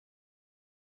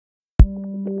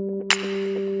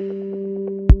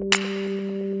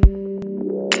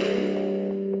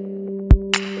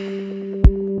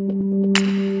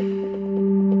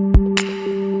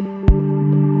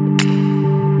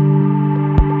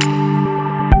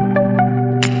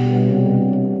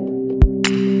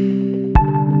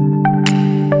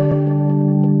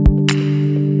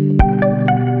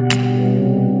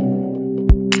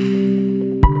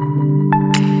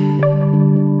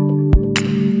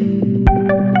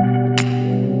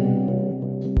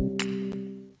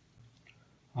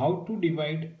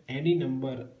Divide any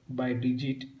number by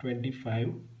digit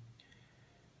 25,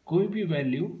 कोई भी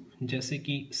value जैसे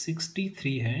कि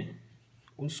 63 है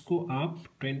उसको आप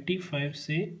 25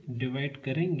 से डिवाइड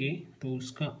करेंगे तो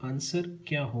उसका आंसर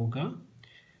क्या होगा।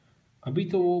 अभी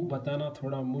तो वो बताना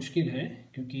थोड़ा मुश्किल है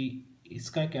क्योंकि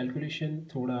इसका कैलकुलेशन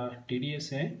थोड़ा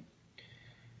टीडियस है,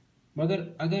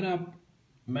 मगर अगर आप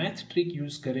मैथ ट्रिक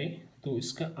यूज़ करें तो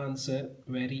इसका answer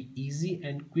very easy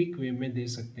and quick way में दे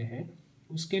सकते हैं।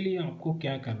 उसके लिए आपको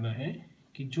क्या करना है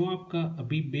कि जो आपका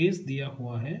अभी बेस दिया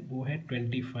हुआ है वो है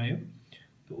 25,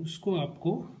 तो उसको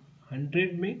आपको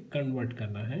 100 में कन्वर्ट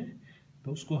करना है।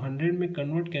 तो उसको 100 में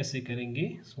कन्वर्ट कैसे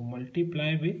करेंगे, सो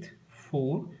मल्टीप्लाई विथ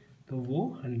 4, तो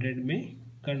वो 100 में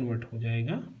कन्वर्ट हो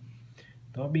जाएगा।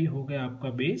 तो अभी हो गया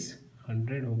आपका बेस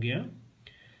 100 हो गया।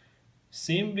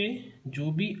 सेम वे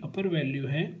जो भी अपर वैल्यू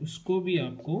है उसको भी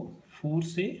आपको 4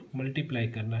 से मल्टीप्लाई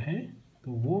करना है,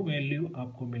 तो वो वैल्यू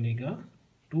आपको मिलेगा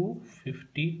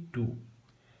 252।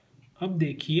 अब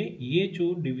देखिए ये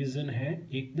जो डिवीज़न है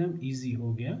एकदम इजी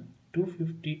हो गया।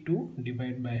 252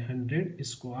 डिवाइड बाय 100,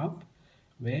 इसको आप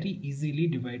वेरी इजीली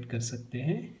डिवाइड कर सकते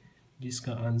हैं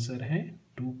जिसका आंसर है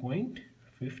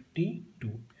 2.52।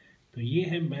 तो ये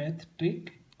है मैथ ट्रिक,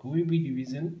 कोई भी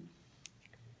डिवीज़न,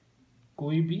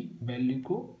 कोई भी वैल्यू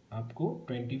को आपको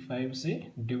 25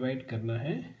 से डिवाइड करना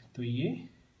है तो ये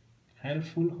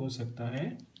हेल्पफुल हो सकता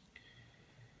है।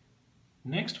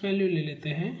 नेक्स्ट वैल्यू ले लेते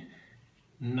हैं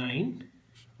 9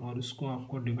 और उसको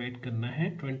आपको डिवाइड करना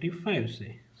है 25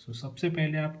 से। सो सबसे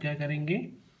पहले आप क्या करेंगे,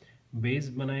 बेस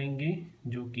बनाएंगे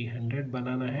जो कि 100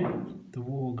 बनाना है, तो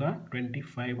वो होगा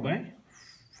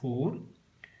 25/4,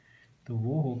 तो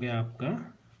वो हो गया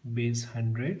आपका बेस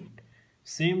 100।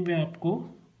 सेम वे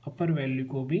आपको अपर वैल्यू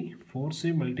को भी 4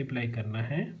 से मल्टीप्लाई करना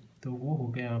है, तो वो हो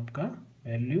गया आपका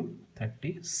वैल्यू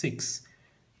 36।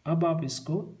 अब आप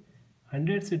इसको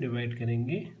 100 से डिवाइड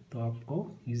करेंगे तो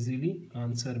आपको इजीली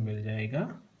आंसर मिल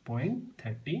जाएगा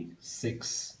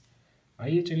 0.36।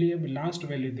 आइए चलिए अब लास्ट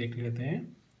वैल्यू देख लेते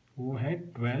हैं, वो है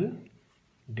 12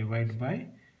 डिवाइड बाय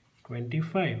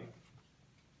 25।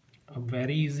 अब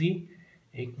वेरी इजी,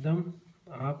 एकदम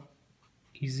आप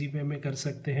इजी वे में कर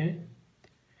सकते हैं।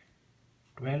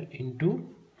 12 इंटू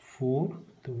 4,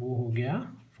 तो वो हो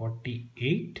गया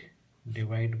 48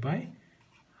 डिवाइड बाय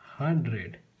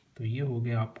 100, तो ये हो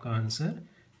गया आपका आंसर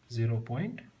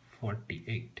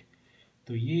 0.48।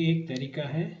 तो ये एक तरीका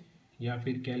है या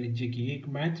फिर कह लीजिए कि एक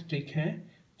मैथ ट्रिक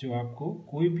है जो आपको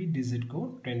कोई भी डिजिट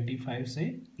को 25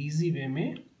 से इजी वे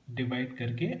में डिवाइड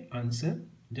करके आंसर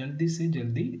जल्दी से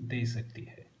जल्दी दे सकती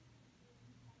है।